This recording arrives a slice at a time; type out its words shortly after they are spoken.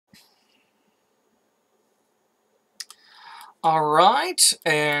Alright,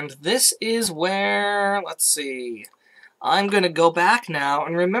 and this is where, let's see, I'm going to go back now,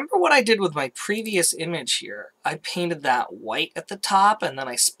 and remember what I did with my previous image here. I painted that white at the top, and then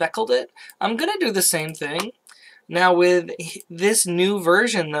I speckled it. I'm going to do the same thing. Now with this new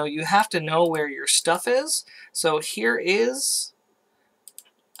version, though, you have to know where your stuff is. So here is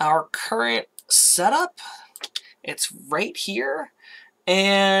our current setup. It's right here,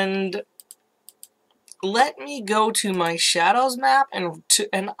 and let me go to my shadows map, and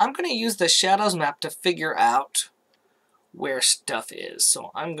I'm going to use the shadows map to figure out where stuff is.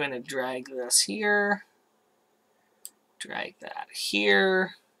 So I'm going to drag this here, drag that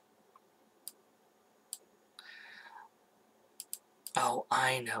here. Oh,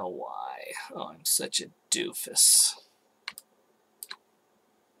 I know why. Oh, I'm such a doofus.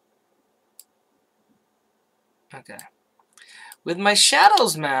 Okay. With my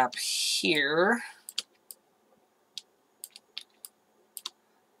shadows map here,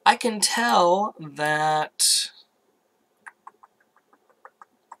 I can tell that,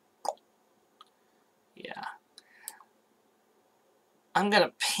 yeah, I'm going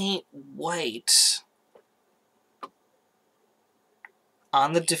to paint white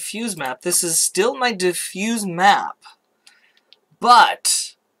on the diffuse map. This is still my diffuse map,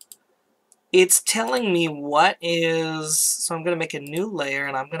 but it's telling me what is, so I'm going to make a new layer,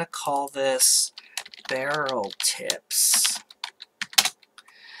 and I'm going to call this barrel tips.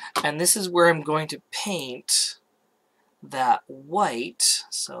 And this is where I'm going to paint that white.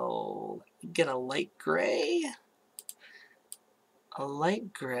 So get a light gray. A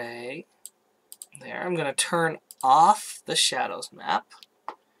light gray. There. I'm going to turn off the shadows map.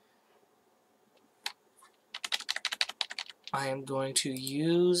 I am going to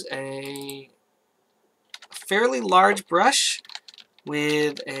use a fairly large brush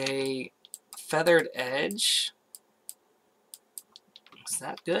with a feathered edge. Is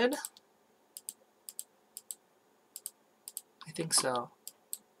that good? I think so.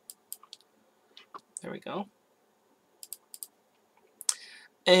 There we go.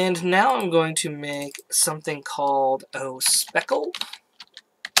 And now I'm going to make something called a speckle.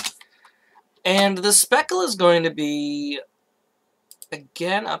 And the speckle is going to be,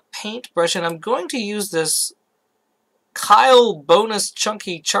 again, a paintbrush, and I'm going to use this Kyle Bonus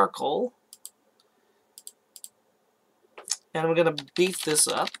Chunky Charcoal. And we're going to beef this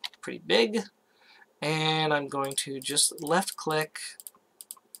up pretty big. And I'm going to just left click.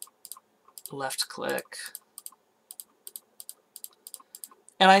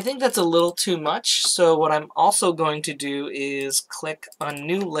 And I think that's a little too much. So what I'm also going to do is click on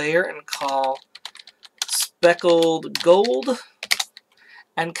New Layer and call Speckled Gold.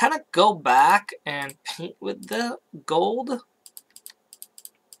 And kind of go back and paint with the gold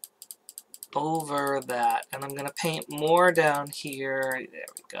over that. And I'm going to paint more down here. There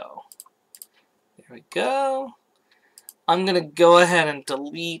we go. There we go. I'm going to go ahead and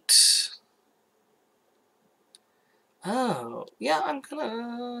delete. Oh, yeah, I'm going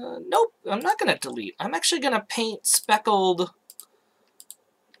to... Nope, I'm not going to delete. I'm actually going to paint speckled,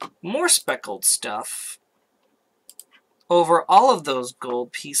 more speckled stuff over all of those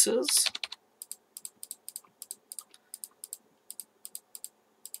gold pieces.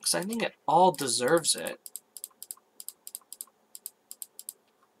 Because I think it all deserves it.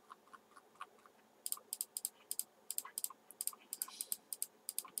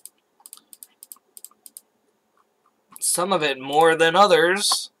 Some of it more than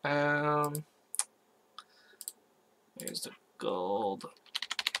others. Here's the gold.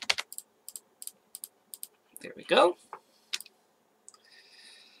 There we go.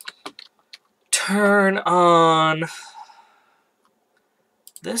 Turn on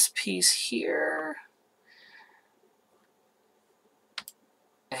this piece here.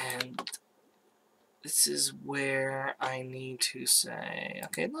 And this is where I need to say,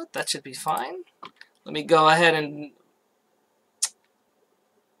 okay, look, that should be fine. Let me go ahead and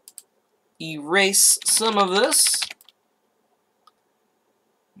erase some of this.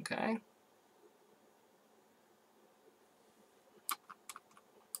 Okay.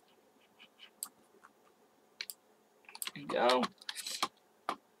 There we go.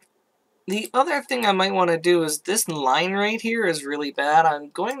 The other thing I might want to do is this line right here is really bad. I'm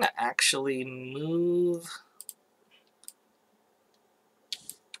going to actually move.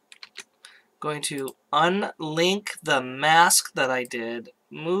 Going to unlink the mask that I did.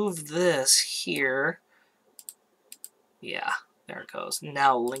 Move this here. Yeah, there it goes.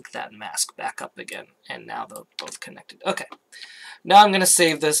 Now link that mask back up again. And now they're both connected. Okay. Now I'm going to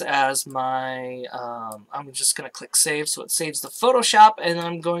save this as my, I'm just going to click save so it saves the Photoshop, and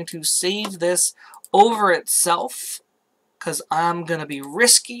I'm going to save this over itself because I'm going to be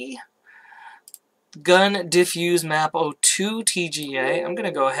risky. Gun Diffuse Map 02 TGA. I'm going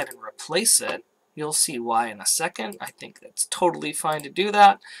to go ahead and replace it. You'll see why in a second. I think that's totally fine to do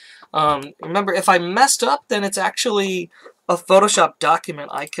that. Remember, if I messed up, then it's actually a Photoshop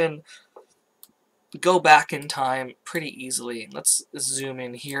document. I can go back in time pretty easily. Let's zoom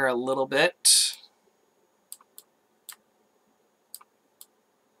in here a little bit.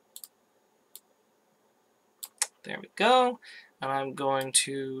 There we go. And I'm going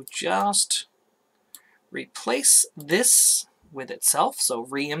to just replace this with itself, so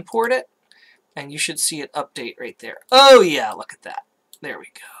re-import it, and you should see it update right there. Oh yeah, look at that. There we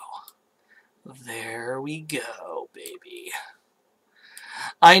go. There we go, baby.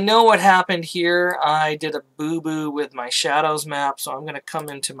 I know what happened here. I did a boo-boo with my shadows map, so I'm going to come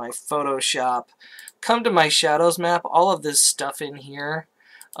into my Photoshop, come to my shadows map, all of this stuff in here.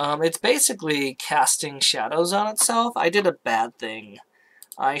 It's basically casting shadows on itself. I did a bad thing.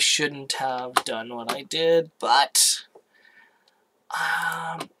 I shouldn't have done what I did, but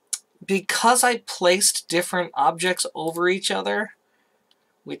because I placed different objects over each other,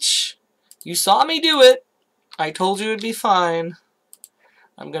 which you saw me do it, I told you it'd be fine.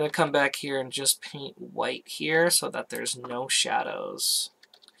 I'm going to come back here and just paint white here so that there's no shadows.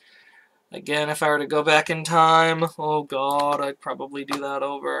 Again, if I were to go back in time, oh god, I'd probably do that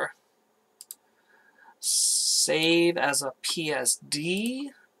over. Save as a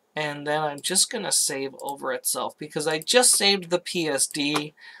PSD, and then I'm just going to save over itself. Because I just saved the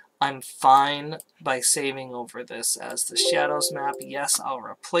PSD, I'm fine by saving over this as the shadows map. Yes, I'll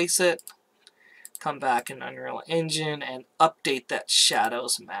replace it. Come back in Unreal Engine and update that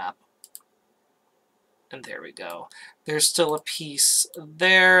shadows map. And there we go. There's still a piece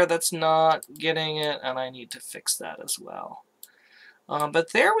there that's not getting it, and I need to fix that as well.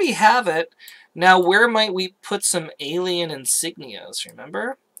 But there we have it. Now, where might we put some alien insignias?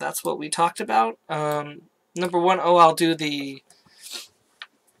 Remember? That's what we talked about. Number one, oh, I'll do the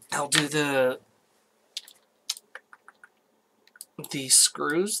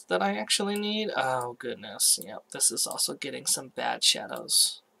screws that I actually need. Oh goodness. Yep, this is also getting some bad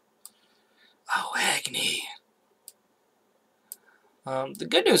shadows. Oh, Agni. The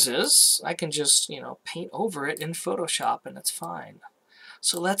good news is I can just, paint over it in Photoshop and it's fine.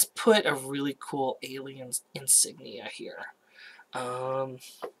 So let's put a really cool alien insignia here.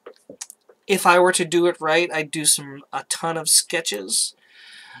 If I were to do it right, I'd do a ton of sketches.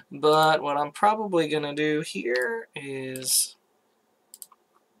 But what I'm probably going to do here is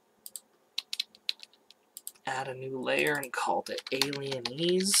add a new layer and call it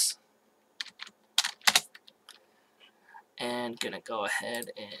Alienese. And going to go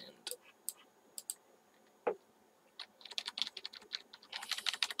ahead and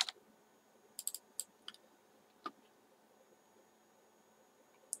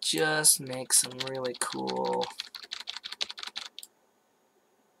just make some really cool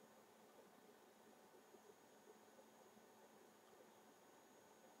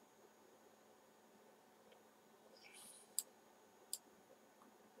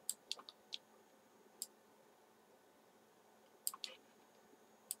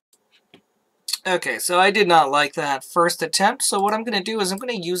Okay, so I did not like that first attempt, so what I'm going to do is I'm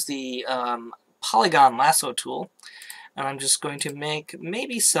going to use the polygon lasso tool, and I'm just going to make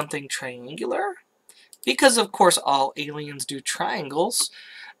maybe something triangular, because of course all aliens do triangles,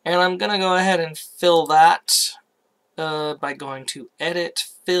 and I'm going to go ahead and fill that by going to Edit,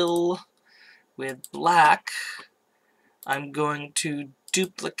 Fill with Black. I'm going to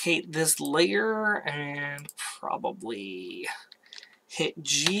duplicate this layer and probably hit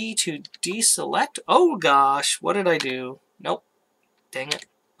G to deselect. Oh gosh, what did I do? Nope. Dang it.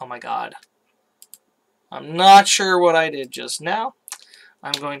 Oh my god. I'm not sure what I did just now.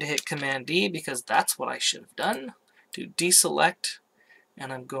 I'm going to hit Command D because that's what I should have done. To deselect,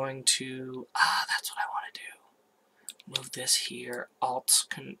 and I'm going to, that's what I want to do. Move this here, Alt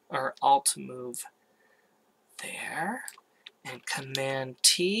move there, and Command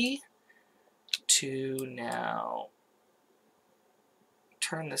T to now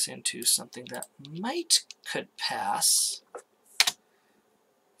turn this into something that could pass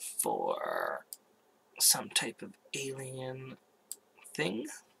for some type of alien thing,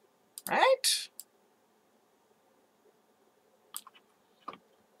 right?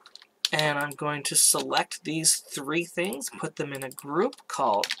 And I'm going to select these three things, put them in a group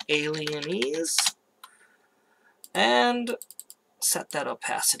called Alienese, and set that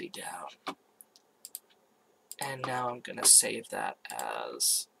opacity down. And now I'm going to save that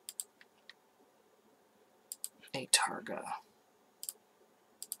as a targa.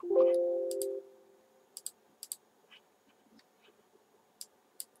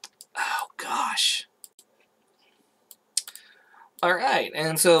 Alright,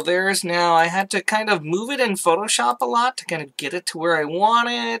 and so there's now, I had to kind of move it in Photoshop a lot to kind of get it to where I want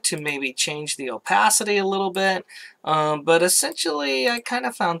it, to maybe change the opacity a little bit, but essentially I kind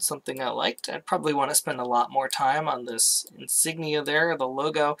of found something I liked. I'd probably want to spend a lot more time on this insignia there, the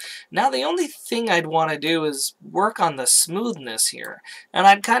logo. Now the only thing I'd want to do is work on the smoothness here, and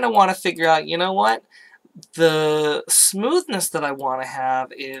I'd kind of want to figure out, you know what? The smoothness that I want to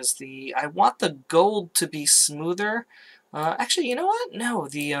have is I want the gold to be smoother. Actually, you know what? No,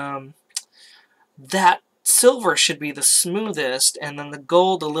 that silver should be the smoothest, and then the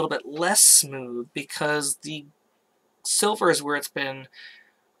gold a little bit less smooth, because the silver is where it's been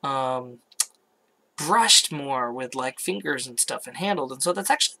brushed more with like fingers and stuff and handled, and so that's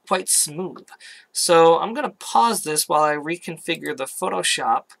actually quite smooth. So I'm going to pause this while I reconfigure the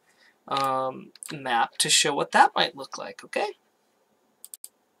Photoshop map to show what that might look like, okay?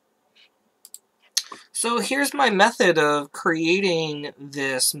 So here's my method of creating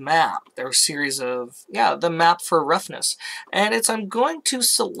this map. There's a series of, the map for roughness. And I'm going to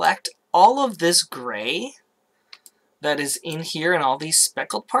select all of this gray that is in here and all these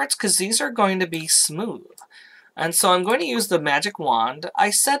speckled parts, because these are going to be smooth. And so I'm going to use the magic wand.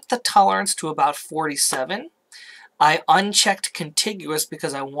 I set the tolerance to about 47. I unchecked contiguous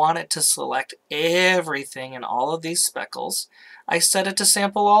because I want it to select everything in all of these speckles. I set it to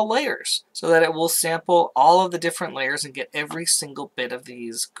sample all layers so that it will sample all of the different layers and get every single bit of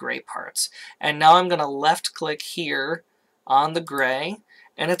these gray parts. And now I'm going to left click here on the gray,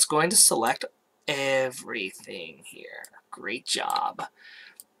 and it's going to select everything here. Great job.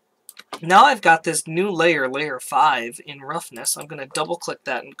 Now I've got this new layer, layer 5 in roughness. I'm going to double click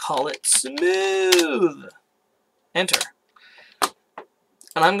that and call it smooth. Enter.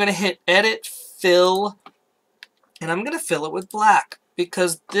 And I'm going to hit edit, fill, and I'm going to fill it with black,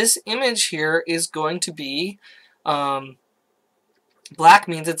 because this image here is going to be, black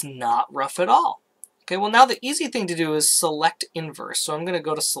means it's not rough at all. Okay, well now the easy thing to do is select inverse. So I'm going to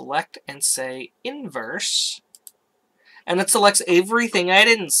go to select and say inverse, and it selects everything I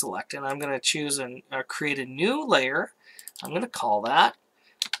didn't select. And I'm going to choose and create a new layer. I'm going to call that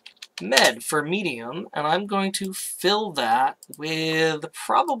med for medium, and I'm going to fill that with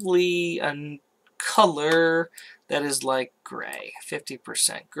probably a color that is like gray,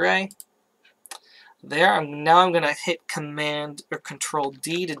 50% gray. There, now I'm going to hit Command or Control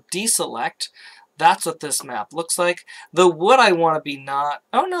D to deselect. That's what this map looks like. The wood I want to be not,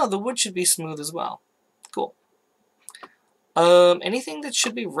 oh no, the wood should be smooth as well. Cool. Anything that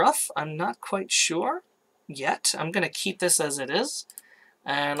should be rough, I'm not quite sure yet. I'm going to keep this as it is.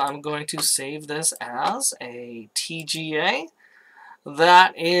 And I'm going to save this as a TGA.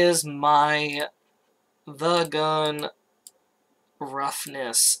 That is my The Gun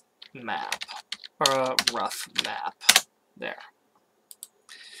roughness map, or a rough map. There.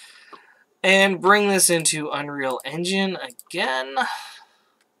 And bring this into Unreal Engine again.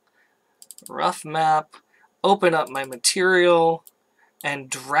 Rough map. Open up my material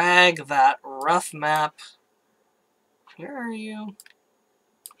and drag that rough map. Where are you?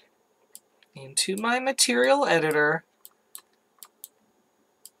 Into my material editor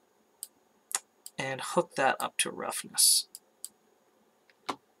and hook that up to roughness.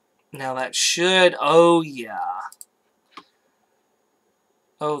 Now that should, oh yeah.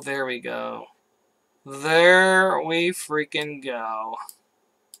 Oh, there we go. There we freaking go.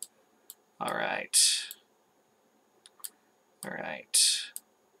 Alright. Alright.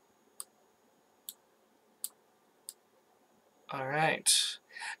 Alright.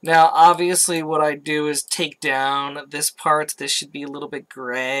 Now, obviously, what I do is take down this part. This should be a little bit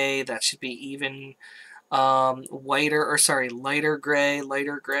gray. That should be even whiter, or sorry, lighter gray,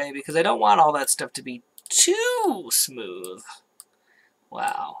 because I don't want all that stuff to be too smooth.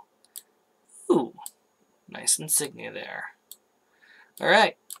 Wow. Ooh, nice insignia there. All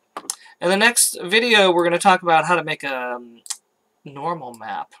right. In the next video, we're going to talk about how to make a normal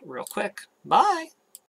map real quick. Bye.